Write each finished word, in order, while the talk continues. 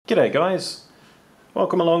G'day guys,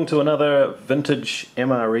 welcome along to another vintage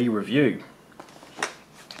MRE review.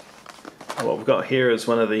 What we've got here is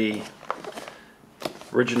one of the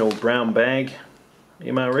original brown bag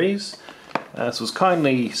MREs. This was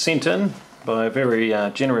kindly sent in by a very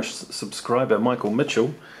generous subscriber, Michael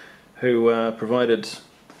Mitchell, who provided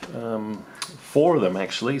 4 of them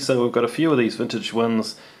actually, so we've got a few of these vintage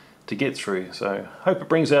ones to get through. So hope it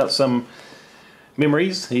brings out some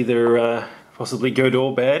memories, either possibly good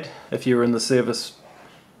or bad, if you were in the service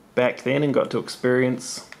back then and got to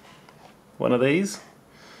experience one of these.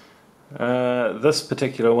 This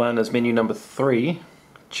particular one is menu number 3,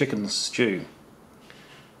 chicken stew,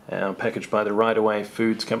 packaged by the Right Away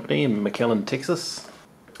Foods Company in McAllen, Texas.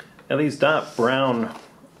 Now these dark brown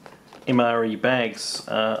MRE bags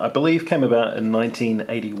I believe came about in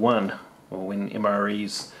 1981, or when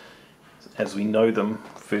MREs as we know them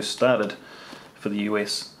first started for the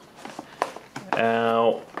US.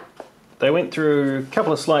 They went through a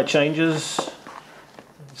couple of slight changes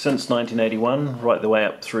since 1981, right the way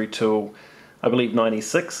up through till I believe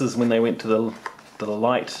 96 is when they went to the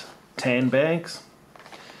light tan bags.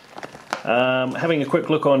 Having a quick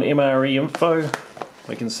look on MRE info,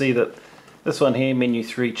 we can see that this one here, menu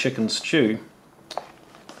 3 chicken stew,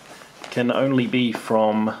 can only be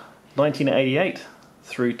from 1988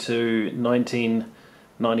 through to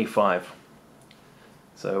 1995.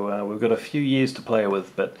 So we've got a few years to play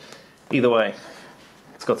with, but either way,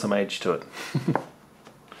 it's got some age to it.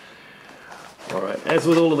 Alright, as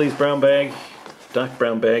with all of these dark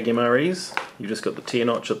brown bag MREs, you've just got the tear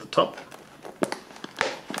notch at the top.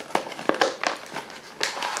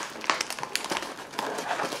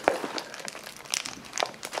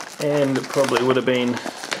 And it probably would have been a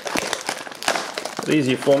bit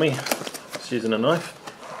easier for me just using a knife.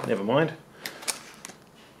 Never mind.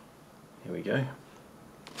 Here we go.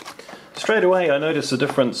 Straight away I notice a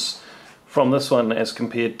difference from this one as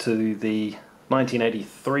compared to the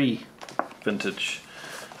 1983 vintage.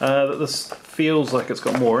 That this feels like it's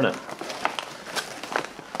got more in it.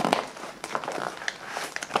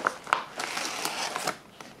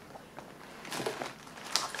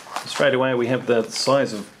 Straight away we have the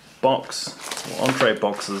size of box, or entree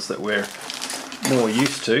boxes, that we're more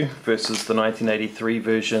used to versus the 1983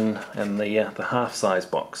 version and the half size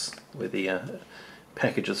box where the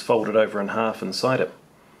package is folded over in half inside it.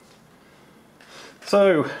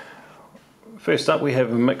 So first up we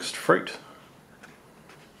have mixed fruit,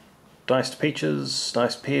 diced peaches,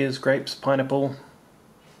 diced pears, grapes, pineapple,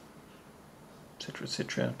 etc,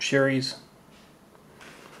 etc, cherries.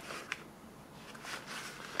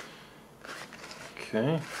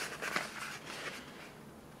 Okay,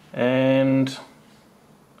 and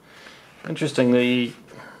interestingly,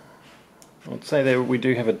 I'd say that we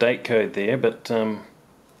do have a date code there, but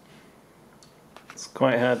it's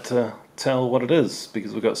quite hard to tell what it is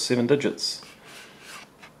because we've got 7 digits.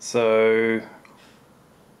 So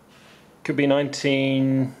could be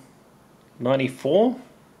 1994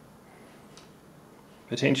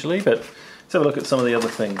 potentially, but let's have a look at some of the other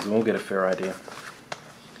things and we'll get a fair idea.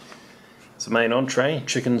 It's a main entree,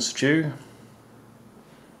 chicken stew.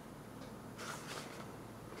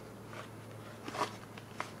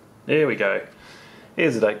 There we go.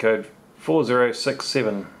 Here's the date code,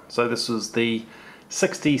 4067. So this was the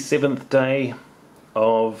 67th day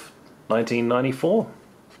of 1994.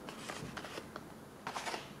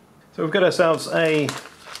 So we've got ourselves a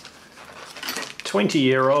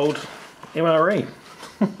 20-year-old MRE.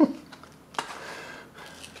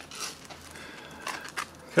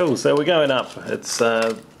 Cool, so we're going up. It's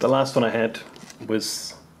the last one I had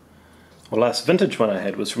was, or last vintage one I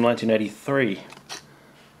had was from 1983.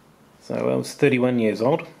 So I was 31 years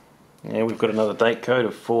old. Yeah, we've got another date code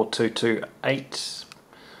of 4228.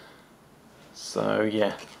 So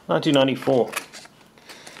yeah, 1994.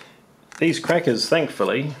 These crackers,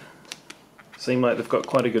 thankfully, seem like they've got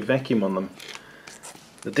quite a good vacuum on them.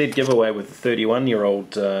 The dead giveaway with the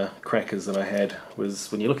 31-year-old crackers that I had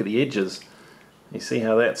was when you look at the edges, you see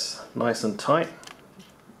how that's nice and tight.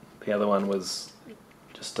 The other one was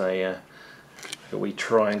just a wee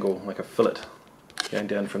triangle, like a fillet, going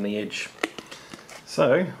down from the edge.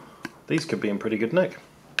 So these could be in pretty good nick.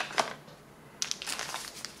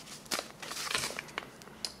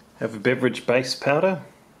 Have a beverage base powder,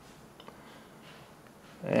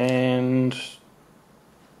 and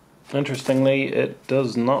interestingly it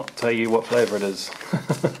does not tell you what flavour it is.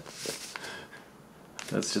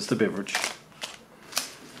 That's just a beverage.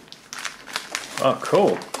 Oh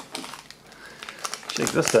cool, check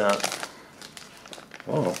this out.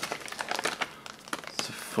 Whoa, it's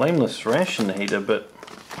a flameless ration heater, but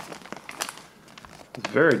it's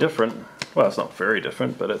very different. Well, it's not very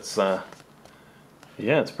different, but it's yeah,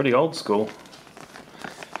 it's pretty old school.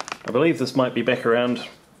 I believe this might be back around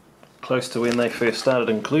close to when they first started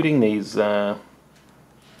including these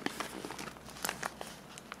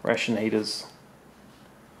ration heaters.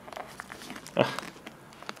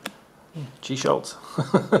 Gee Schultz.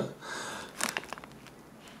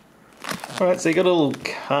 Alright, so you got a little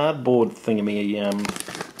cardboard thingy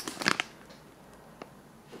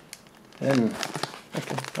and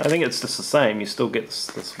okay, I think it's just the same. You still get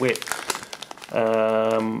this wet.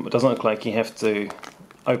 It doesn't look like you have to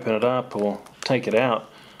open it up or take it out,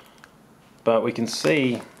 but we can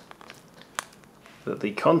see that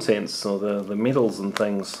the contents, or the metals and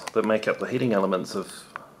things that make up the heating elements, have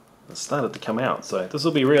started to come out. So this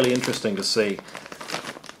will be really interesting to see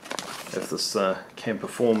if this can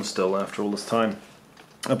perform still after all this time.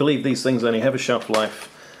 I believe these things only have a shelf life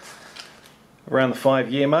around the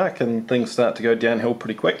 5-year mark, and things start to go downhill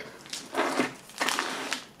pretty quick.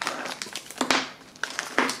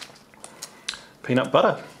 Peanut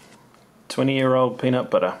butter. 20-year-old peanut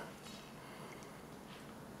butter.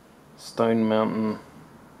 Stone Mountain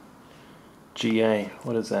GA.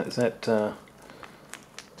 What is that? Is that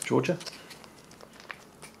Georgia?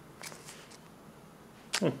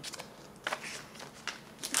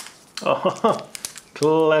 Oh,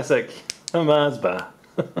 classic. A Mars bar.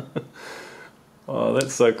 Oh,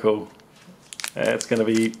 that's so cool. That's going to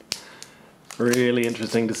be really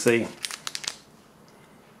interesting to see.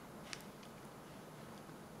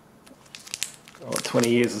 What 20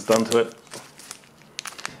 years has done to it.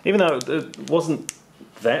 Even though it wasn't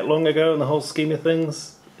that long ago in the whole scheme of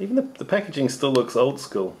things, even the packaging still looks old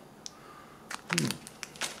school.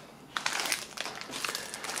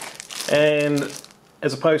 And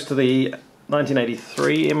as opposed to the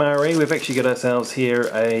 1983 MRE, we've actually got ourselves here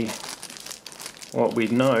what we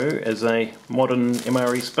know as a modern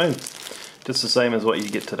MRE spoon. Just the same as what you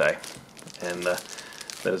get today. And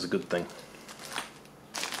that is a good thing.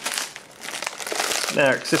 Now,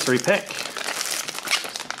 our accessory pack.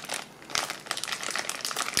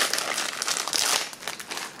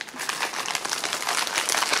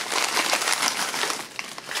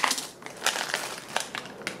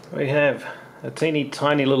 We have a teeny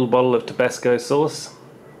tiny little bottle of Tabasco sauce,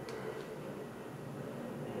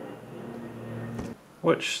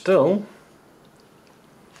 which still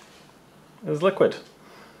is liquid.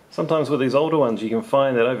 Sometimes with these older ones you can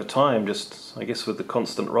find that over time, just I guess with the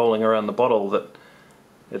constant rolling around the bottle, that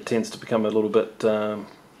it tends to become a little bit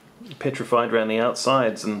petrified around the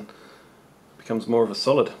outsides and becomes more of a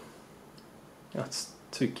solid. That's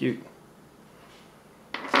too cute.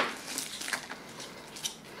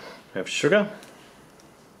 We have sugar,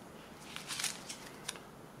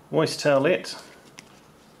 moist towelette,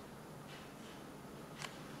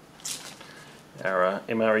 our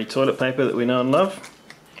MRE toilet paper that we know and love,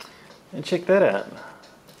 and check that out,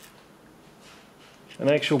 an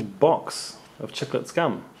actual box of Chiclets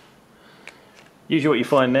gum. Usually what you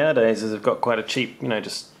find nowadays is they've got quite a cheap,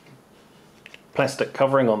 just plastic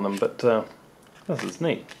covering on them, but this is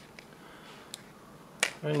neat.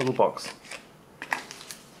 Very little box.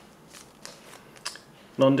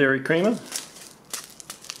 Non-dairy creamer,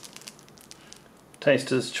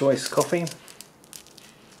 Taster's Choice coffee,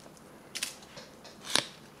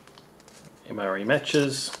 MRE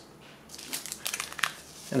matches,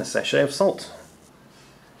 and a sachet of salt.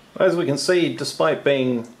 As we can see, despite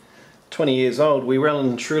being 20 years old, we well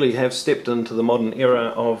and truly have stepped into the modern era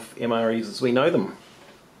of MREs as we know them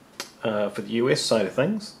for the US side of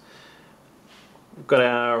things. We've got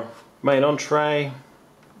our main entree,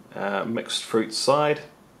 mixed fruit side.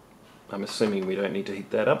 I'm assuming we don't need to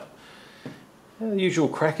heat that up. The usual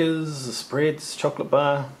crackers, the spreads, chocolate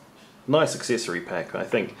bar. Nice accessory pack. I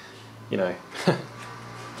think,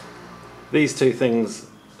 these two things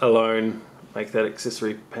alone make that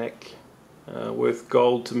accessory pack worth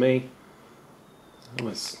gold to me.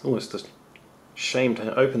 Almost a shame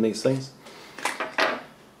to open these things.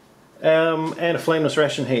 And a flameless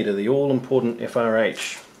ration heater, the all-important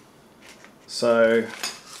FRH. So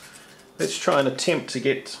let's try and attempt to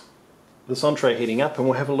get this entree heating up, and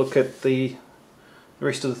we'll have a look at the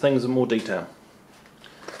rest of the things in more detail.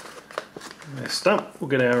 Next up, we'll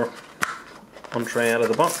get our entree out of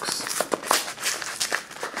the box.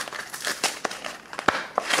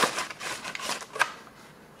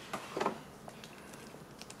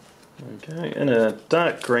 Okay, in a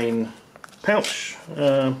dark green pouch.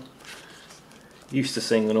 Used to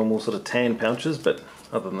seeing the normal sort of tan pouches, but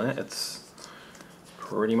other than that it's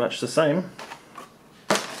pretty much the same.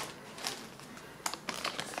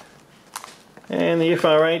 And the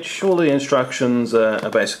FRH, all the instructions are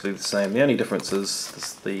basically the same. The only difference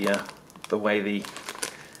is the the way the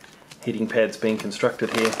heating pad's been constructed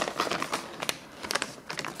here.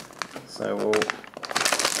 So we'll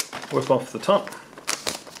whip off the top.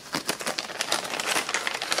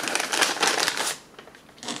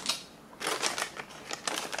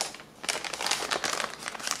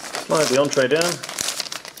 Slide the entree down.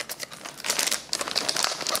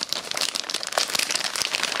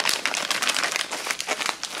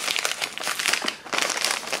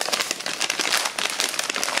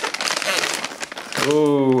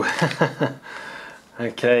 Ooh,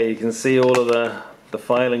 okay, you can see all of the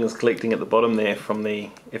filings collecting at the bottom there from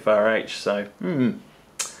the FRH, so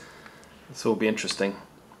this will be interesting.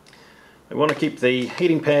 We want to keep the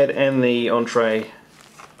heating pad and the entree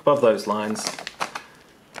above those lines,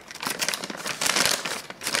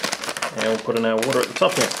 and we'll put in our water at the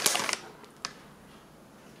top here.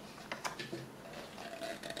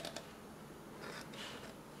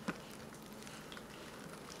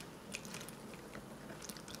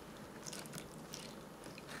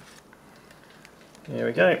 There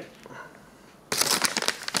we go.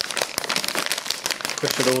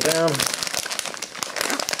 Push it all down.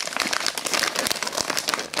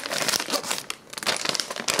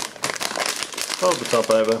 Fold the top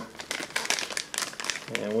over.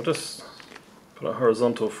 And we'll just put it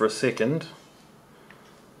horizontal for a second,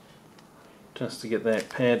 just to get that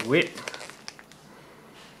pad wet.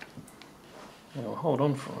 And we'll hold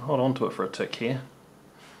on to it for a tick here.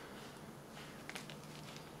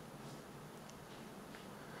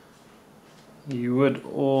 You would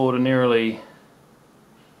ordinarily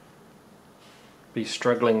be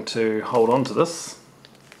struggling to hold on to this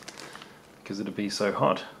because it'd be so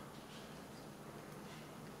hot.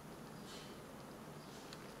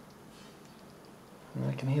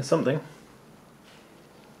 I can hear something.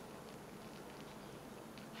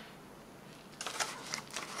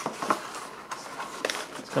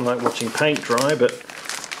 It's kind of like watching paint dry, but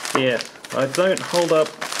yeah, I don't hold up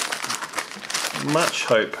much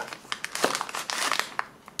hope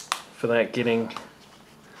for that getting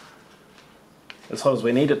as hot as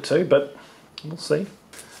we need it to, but we'll see.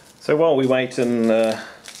 So while we wait and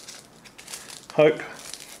hope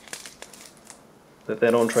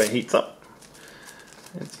that entree heats up,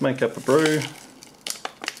 let's make up a brew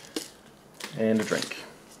and a drink.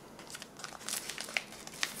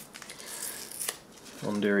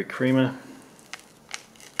 Non-dairy creamer.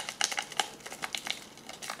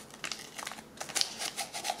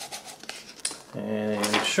 And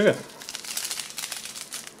sugar.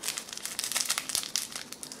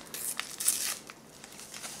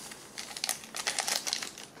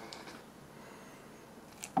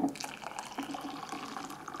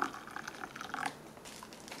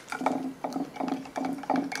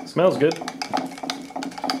 Smells good.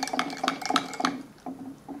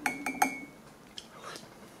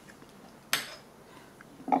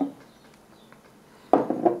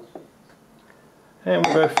 And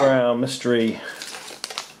we'll go for our mystery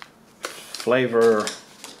flavor.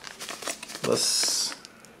 Let's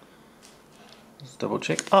double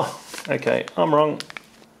check. Oh, okay, I'm wrong.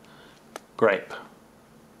 Grape.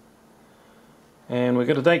 And we've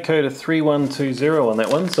got a date code of 3120 on that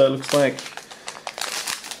one, so it looks like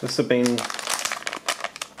this had been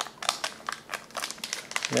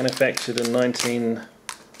manufactured in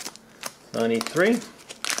 1993.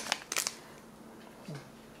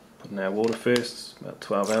 Put in our water first, about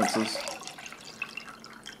 12 ounces.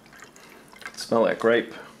 Smell that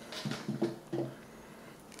grape.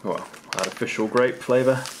 Well, artificial grape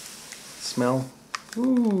flavour smell.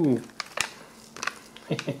 Ooh.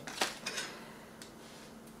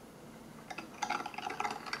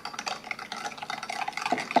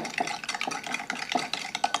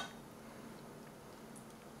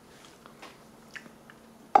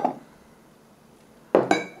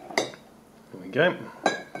 Go.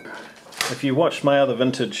 If you watched my other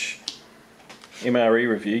vintage MRE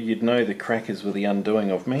review, you'd know the crackers were the undoing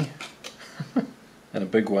of me in a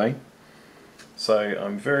big way. So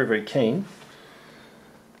I'm very, very keen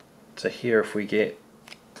to hear if we get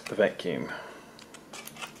the vacuum.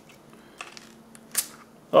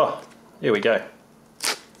 Oh, here we go.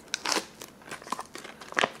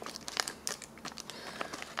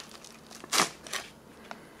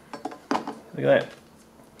 Look at that.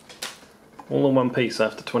 All in one piece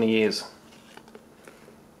after 20 years.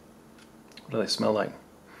 What do they smell like?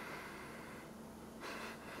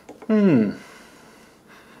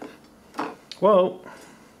 Well,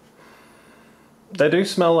 they do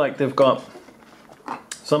smell like they've got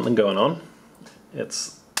something going on.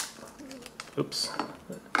 It's, oops,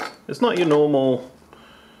 it's not your normal,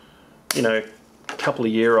 you know, couple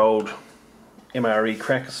of year old MRE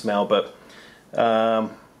cracker smell, but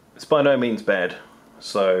it's by no means bad,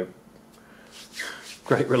 so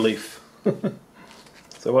great relief.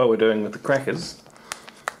 So while we're doing with the crackers,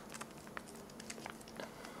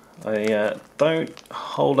 I don't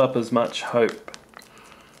hold up as much hope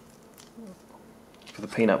for the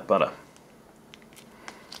peanut butter.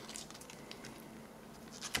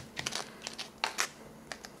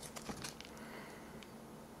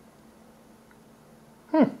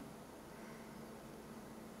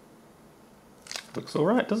 Looks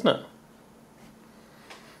alright, doesn't it?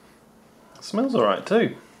 Smells alright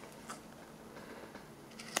too.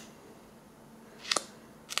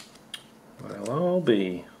 Well, I'll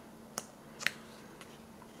be.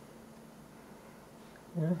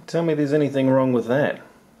 Yeah, tell me there's anything wrong with that.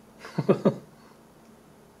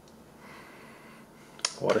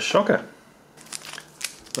 What a shocker.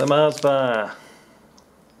 The Mars bar.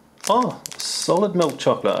 Oh, solid milk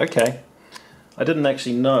chocolate, okay. I didn't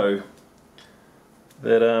actually know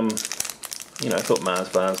that, you know, I thought Mars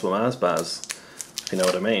bars were Mars bars, if you know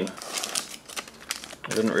what I mean.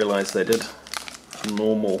 I didn't realise they did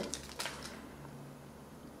normal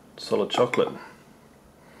solid chocolate.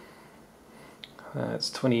 It's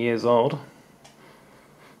 20 years old.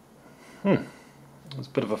 There's a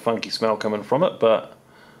bit of a funky smell coming from it, but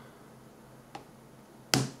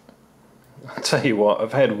I'll tell you what,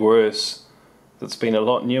 I've had worse that's been a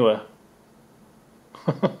lot newer.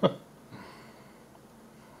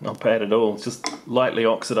 Not bad at all, just lightly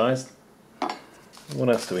oxidized. What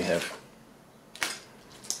else do we have?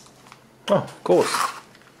 Oh, of course.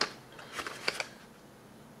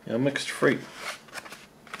 Yeah, mixed fruit.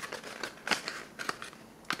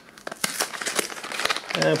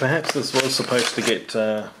 Perhaps this was supposed to get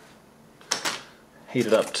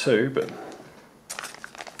heated up too, but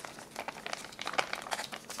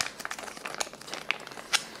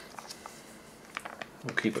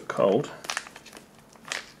we'll keep it cold.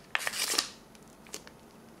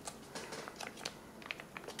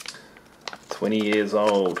 "20 years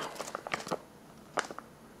old.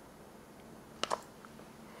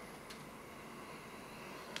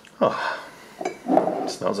 Oh,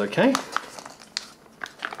 smells okay.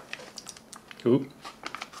 Ooh.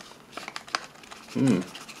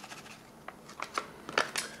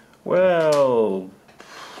 Well,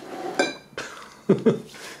 I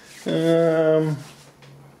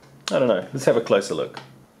don't know. Let's have a closer look.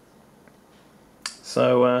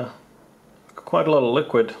 So, quite a lot of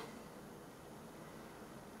liquid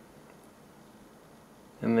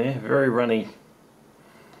in there, very runny.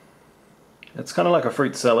 It's kind of like a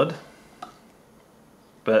fruit salad,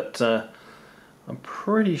 but I'm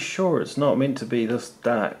pretty sure it's not meant to be this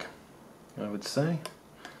dark, I would say.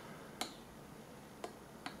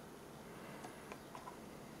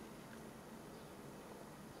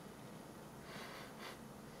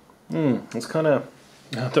 It's kind of,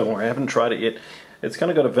 oh, don't worry, I haven't tried it yet. It's kind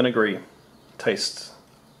of got a vinegary taste,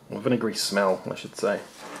 or vinegary smell, I should say,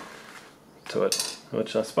 to it,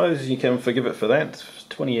 which I suppose you can forgive it for that. It's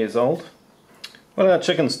 20 years old. Well, our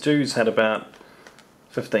chicken stew's had about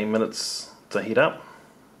 15 minutes to heat up,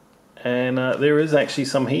 and there is actually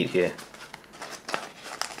some heat here.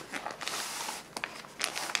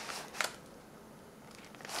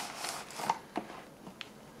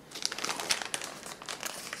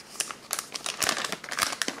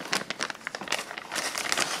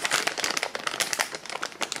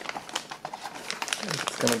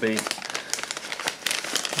 It's going to be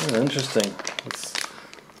interesting. It's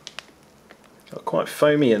got quite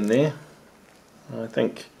foamy in there. I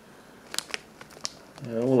think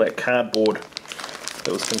all that cardboard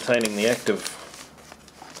that was containing the active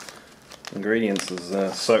ingredients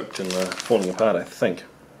is soaked and falling apart, I think.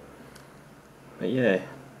 But yeah,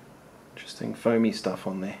 interesting foamy stuff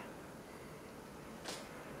on there.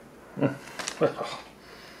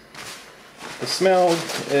 The smell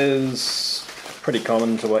is pretty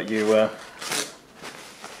common to what you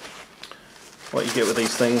get with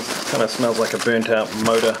these things. It kind of smells like a burnt out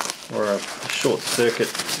motor or a short circuit,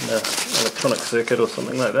 electronic circuit or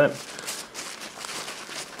something like that,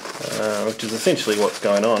 which is essentially what's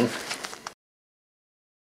going on.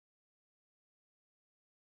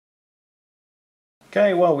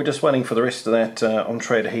 Okay, well, we're just waiting for the rest of that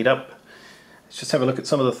entree to heat up. Let's just have a look at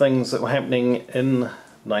some of the things that were happening in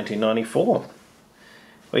 1994.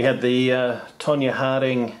 We had the Tonya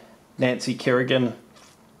Harding, Nancy Kerrigan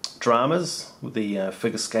dramas with the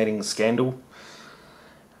figure skating scandal.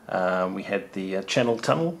 We had the Channel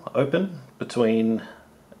Tunnel open between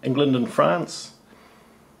England and France.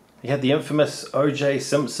 We had the infamous O.J.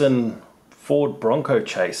 Simpson Ford Bronco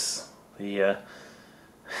chase, the,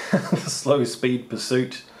 the slow speed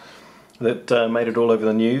pursuit that made it all over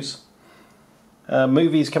the news.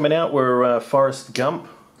 Movies coming out were Forrest Gump,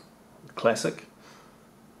 classic,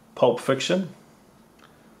 Pulp Fiction,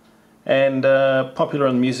 and popular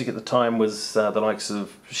in music at the time was the likes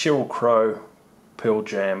of Sheryl Crow, Pearl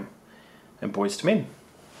Jam, and Boyz II Men.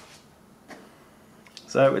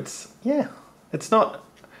 So it's not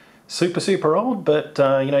super old, but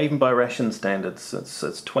you know, even by Ration standards,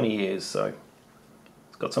 it's 20 years, so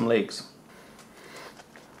it's got some legs.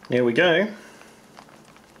 Here we go.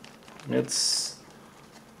 It's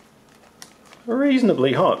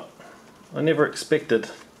reasonably hot. I never expected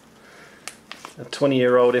a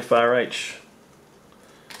 20-year-old FRH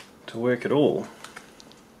to work at all.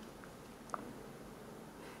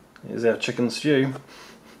 Here's our chicken stew.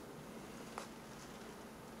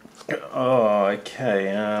 Oh,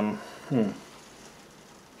 okay.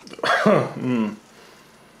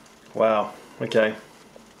 Wow. Okay.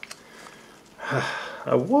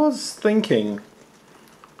 I was thinking,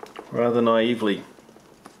 rather naively,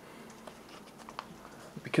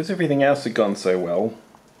 because everything else had gone so well,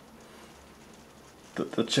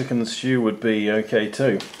 that the chicken stew would be okay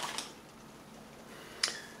too.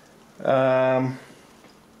 There's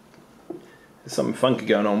something funky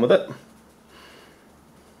going on with it.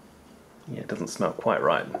 Yeah, it doesn't smell quite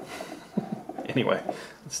right. Anyway,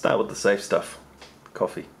 let's start with the safe stuff.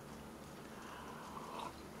 Coffee.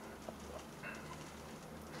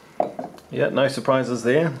 Yeah, no surprises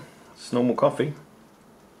there. It's normal coffee.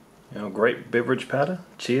 Our great beverage powder.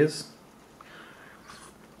 Cheers.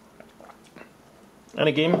 And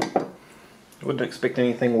again, I wouldn't expect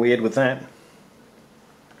anything weird with that.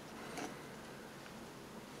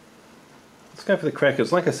 Let's go for the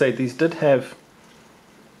crackers. Like I say, these did have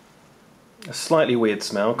a slightly weird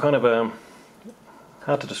smell, kind of a,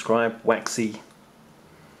 hard to describe, waxy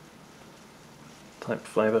type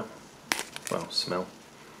flavour. Well, smell.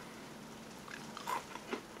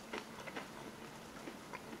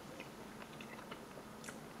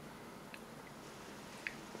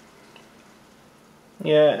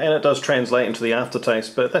 Yeah, and it does translate into the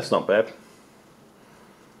aftertaste, but that's not bad.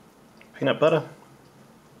 Peanut butter.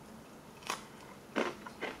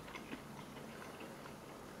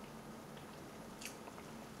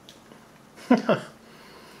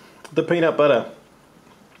 The peanut butter,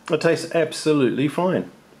 it tastes absolutely fine.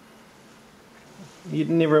 You'd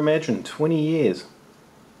never imagine, 20 years.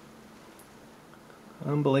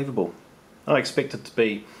 Unbelievable. I expect it to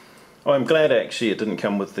be, oh, I'm glad actually it didn't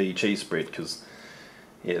come with the cheese spread, because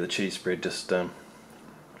yeah, the cheese spread just it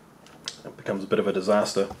becomes a bit of a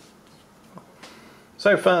disaster.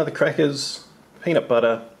 So far the crackers, peanut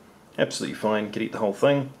butter, absolutely fine, could eat the whole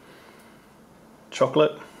thing.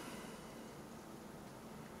 Chocolate.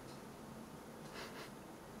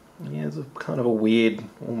 Yeah, there's a kind of a weird,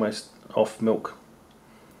 almost off milk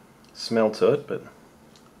smell to it, but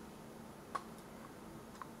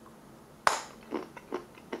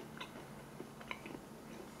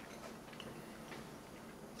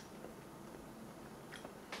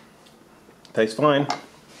tastes fine.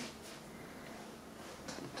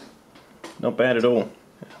 Not bad at all.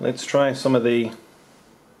 Let's try some of the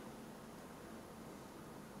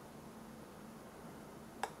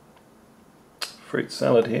fruit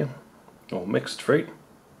salad here, or mixed fruit.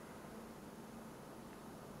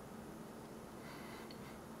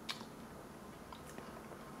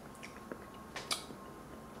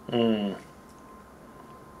 Now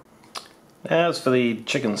as for the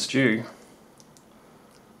chicken stew,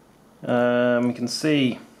 you can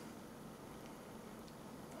see,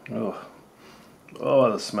 oh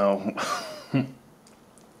the smell.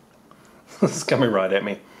 This is coming right at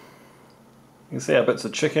me. You can see our bits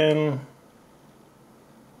of chicken,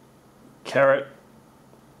 carrot,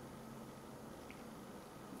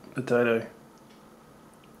 potato.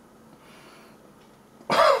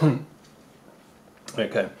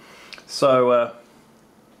 Okay, so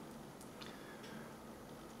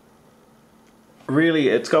really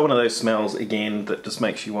it's got one of those smells again that just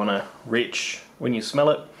makes you want to retch when you smell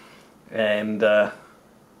it, and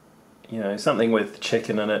you know, something with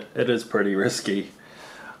chicken in it, it is pretty risky.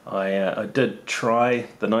 I did try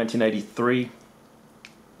the 1983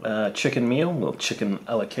 chicken meal, well, chicken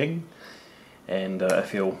a la king, and I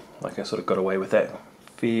feel like I sort of got away with that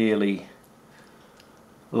fairly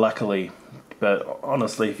luckily. But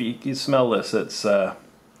honestly, if you smell this, it's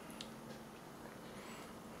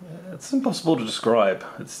impossible to describe.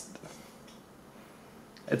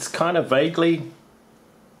 It's kind of vaguely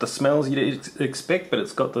the smells you'd expect, but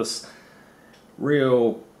it's got this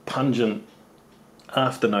real pungent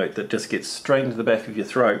afternote that just gets straight into the back of your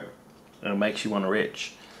throat and makes you want to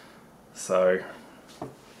retch. So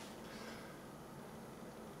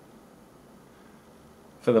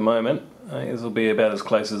for the moment, This will be about as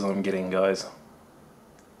close as I'm getting, guys.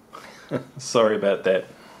 Sorry about that.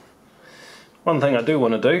 One thing I do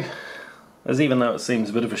want to do is, even though it seems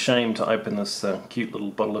a bit of a shame to open this cute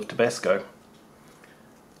little bottle of Tabasco,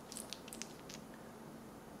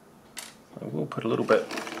 I will put a little bit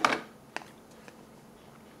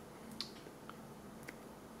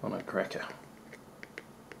on a cracker.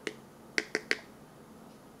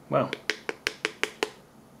 Wow.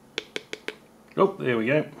 Oh, there we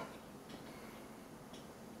go.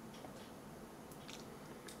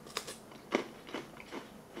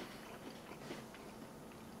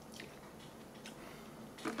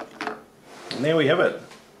 And there we have it.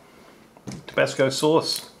 Tabasco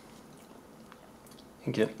sauce. I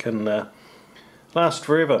think it can last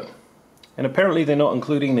forever. And apparently they're not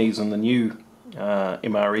including these in the new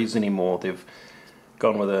MREs anymore. They've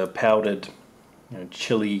gone with a powdered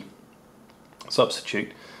chili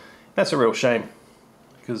substitute. That's a real shame,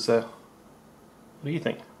 because what do you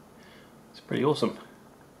think? It's pretty awesome.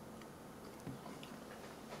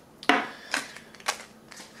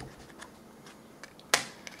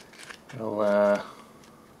 We'll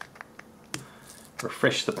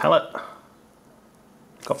refresh the palette.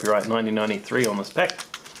 Copyright 1993 on this pack.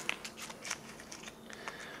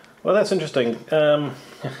 Well, that's interesting. Look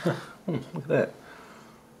at that.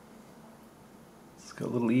 It's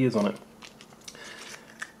got little ears on it.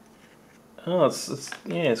 Oh,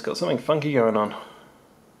 it's got something funky going on.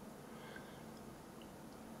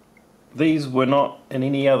 These were not in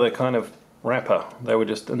any other kind of wrapper. They were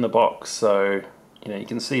just in the box, so you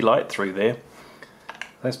can see light through there.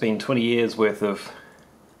 That's been 20 years worth of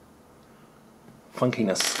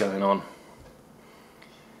funkiness going on.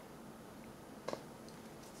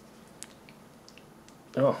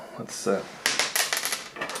 Oh, that's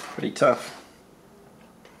pretty tough.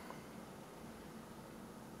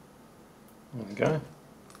 There we go.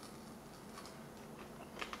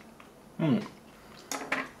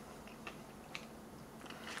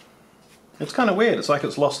 It's kind of weird. It's like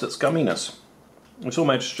it's lost its gumminess. It's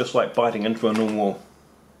almost just like biting into a normal...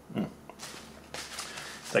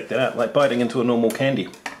 Take that out. Like biting into a normal candy.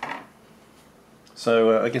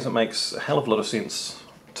 So I guess it makes a hell of a lot of sense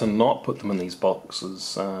to not put them in these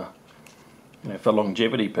boxes, for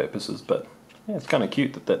longevity purposes. But yeah, it's kind of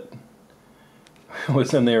cute that that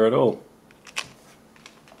was in there at all.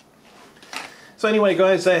 So anyway,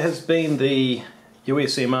 guys, that has been the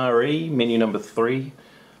US MRE menu number 3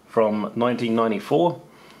 from 1994.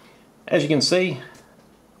 As you can see,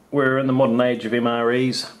 we're in the modern age of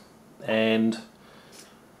MREs, and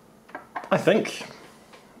I think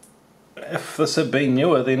if this had been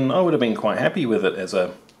newer, then I would have been quite happy with it as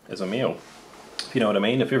a meal. If you know what I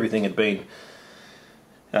mean, if everything had been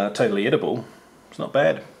totally edible, it's not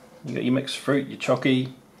bad. You got your mixed fruit, your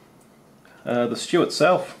chocky, the stew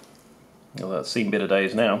itself. Well, it's seen better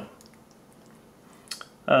days now.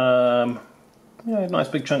 Nice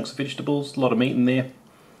big chunks of vegetables, a lot of meat in there.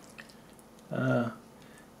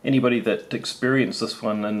 Anybody that experienced this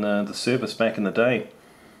one in the service back in the day,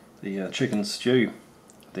 the chicken stew,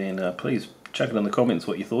 then please chuck it in the comments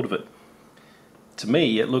what you thought of it. To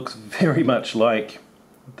me, it looks very much like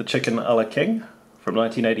the chicken a la king from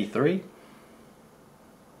 1983.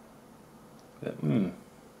 But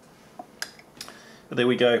there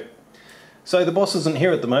we go. So the boss isn't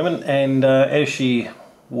here at the moment, and as she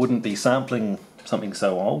wouldn't be sampling something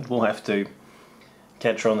so old, we'll have to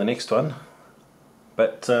catch her on the next one.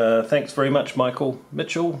 But thanks very much, Michael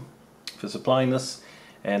Mitchell, for supplying this,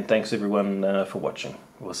 and thanks everyone for watching.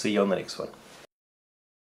 We'll see you on the next one.